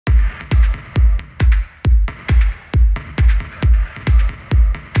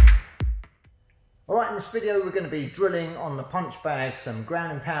Alright, in this video we're going to be drilling on the punch bag, some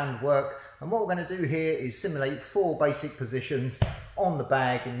ground and pound work, and what we're going to do here is simulate 4 basic positions on the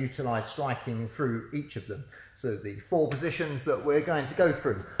bag and utilise striking through each of them. So the 4 positions that we're going to go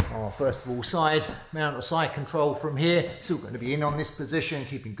through are first of all side mount or side control from here. Still going to be in on this position,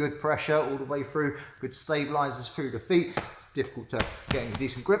 keeping good pressure all the way through, good stabilisers through the feet. It's difficult to get any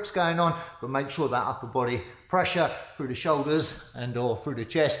decent grips going on, but make sure that upper body pressure through the shoulders and or through the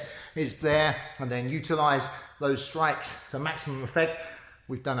chest is there, and then utilise those strikes to maximum effect.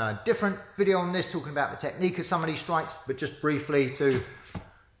 We've done a different video on this talking about the technique of some of these strikes, but just briefly to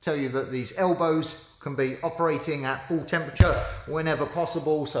tell you that these elbows can be operating at full temperature whenever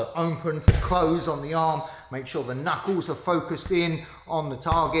possible, so open to close on the arm. Make sure the knuckles are focused in on the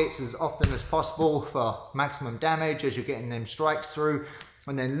targets as often as possible for maximum damage as you're getting them strikes through,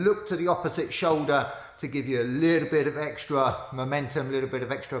 and then look to the opposite shoulder to give you a little bit of extra momentum, a little bit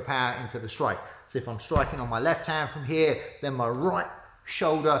of extra power into the strike. So if I'm striking on my left hand from here, then my right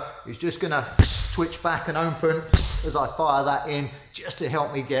shoulder is just gonna switch back and open as I fire that in, just to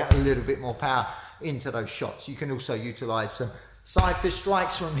help me get a little bit more power into those shots. You can also utilize some side fist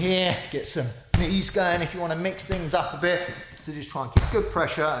strikes from here, get some knees going if you want to mix things up a bit. So just try and keep good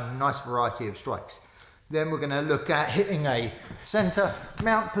pressure and a nice variety of strikes. Then we're going to look at hitting a center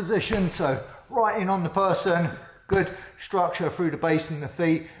mount position, so right in on the person, good structure through the base and the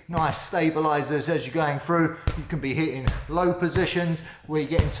feet, nice stabilizers as you're going through. You can be hitting low positions where you're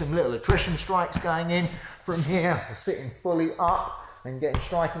getting some little attrition strikes going in from here, or sitting fully up and getting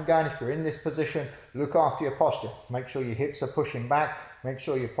striking going. If you're in this position, look after your posture. Make sure your hips are pushing back. Make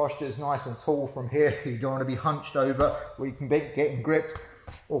sure your posture is nice and tall from here. You don't want to be hunched over where you can be getting gripped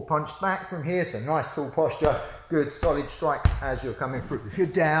or punched back from here. So nice tall posture, good solid strikes as you're coming through. If you're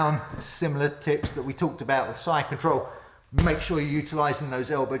down, similar tips that we talked about with side control. Make sure you're utilizing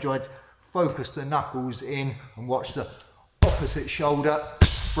those elbow joints. Focus the knuckles in and watch the opposite shoulder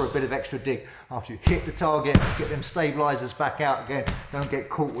for a bit of extra dig. After you hit the target, get them stabilizers back out again. Don't get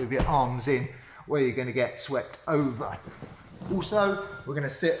caught with your arms in where you're going to get swept over. Also, we're going to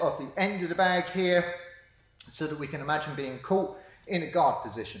sit off the end of the bag here so that we can imagine being caught in a guard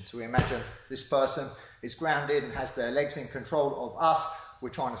position. So we imagine this person is grounded and has their legs in control of us. We're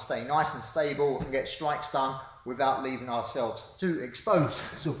trying to stay nice and stable and get strikes done without leaving ourselves too exposed.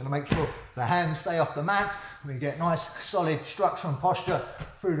 So we're going to make sure the hands stay off the mat. We get nice solid structure and posture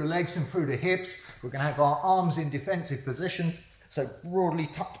through the legs and through the hips. We're going to have our arms in defensive positions, so broadly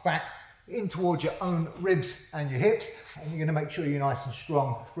tucked back in towards your own ribs and your hips, and you're going to make sure you're nice and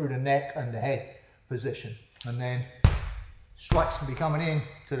strong through the neck and the head position. And then strikes can be coming in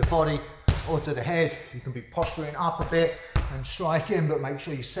to the body or to the head. You can be posturing up a bit and striking, but make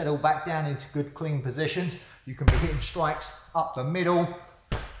sure you settle back down into good clean positions. You can be hitting strikes up the middle,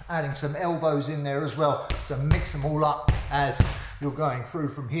 adding some elbows in there as well. So mix them all up as you're going through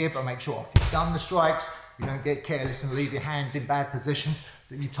from here, but make sure if you've done the strikes, you don't get careless and leave your hands in bad positions,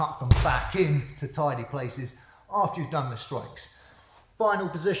 that you tuck them back in to tidy places after you've done the strikes. Final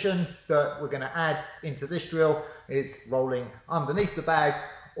position that we're going to add into this drill is rolling underneath the bag,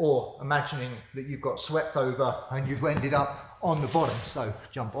 or imagining that you've got swept over and you've ended up on the bottom. So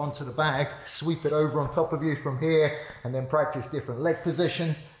jump onto the bag, sweep it over on top of you from here, and then practice different leg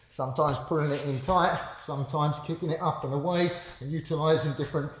positions. Sometimes pulling it in tight, sometimes kicking it up and away and utilizing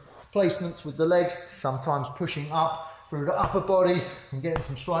different placements with the legs, sometimes pushing up through the upper body and getting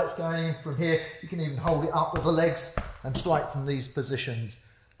some strikes going in from here. You can even hold it up with the legs and strike from these positions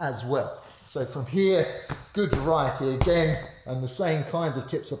as well. So from here, good variety again, and the same kinds of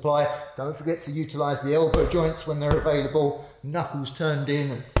tips apply. Don't forget to utilize the elbow joints when they're available. Knuckles turned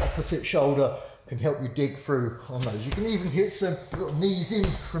in and opposite shoulder can help you dig through on those. You can even hit some little knees in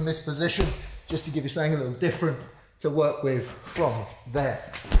from this position, just to give you something a little different to work with from there.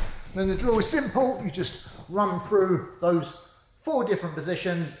 Then the drill is simple. You just run through those 4 different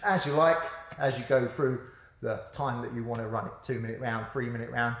positions as you like, as you go through the time that you want to run it. 2-minute round, 3-minute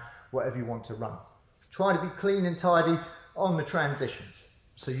round, whatever you want to run. Try to be clean and tidy on the transitions.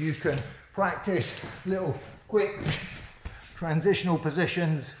 So you can practice little quick transitional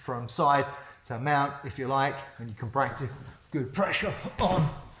positions from side to mount if you like, and you can practice good pressure on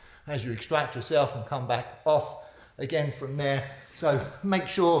as you extract yourself and come back off again from there. So make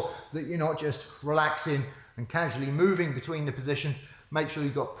sure that you're not just relaxing and casually moving between the positions. Make sure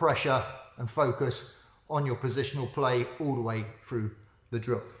you've got pressure and focus on your positional play all the way through the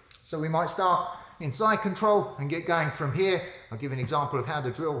drill. So we might start in side control and get going from here. I'll give an example of how the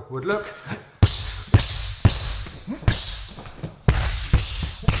drill would look.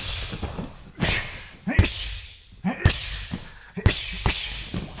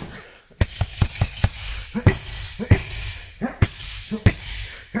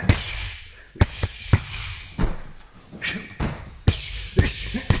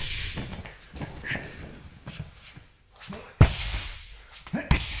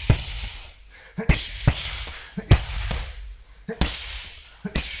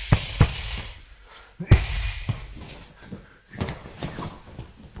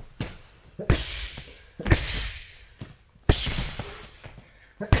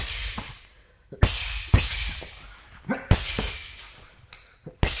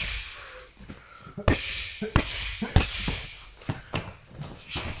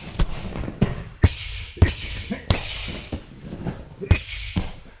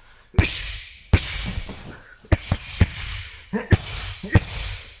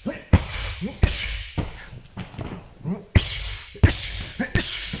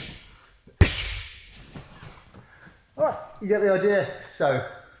 you get the idea. So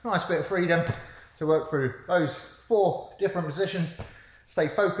nice bit of freedom to work through those 4 different positions. Stay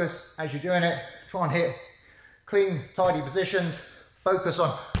focused as you're doing it. Try and hit clean, tidy positions. Focus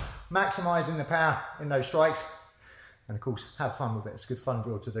on maximizing the power in those strikes. And of course, have fun with it. It's a good fun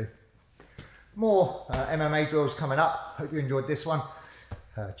drill to do. More MMA drills coming up. Hope you enjoyed this one.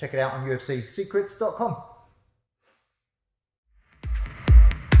 Check it out on UFCsecrets.com.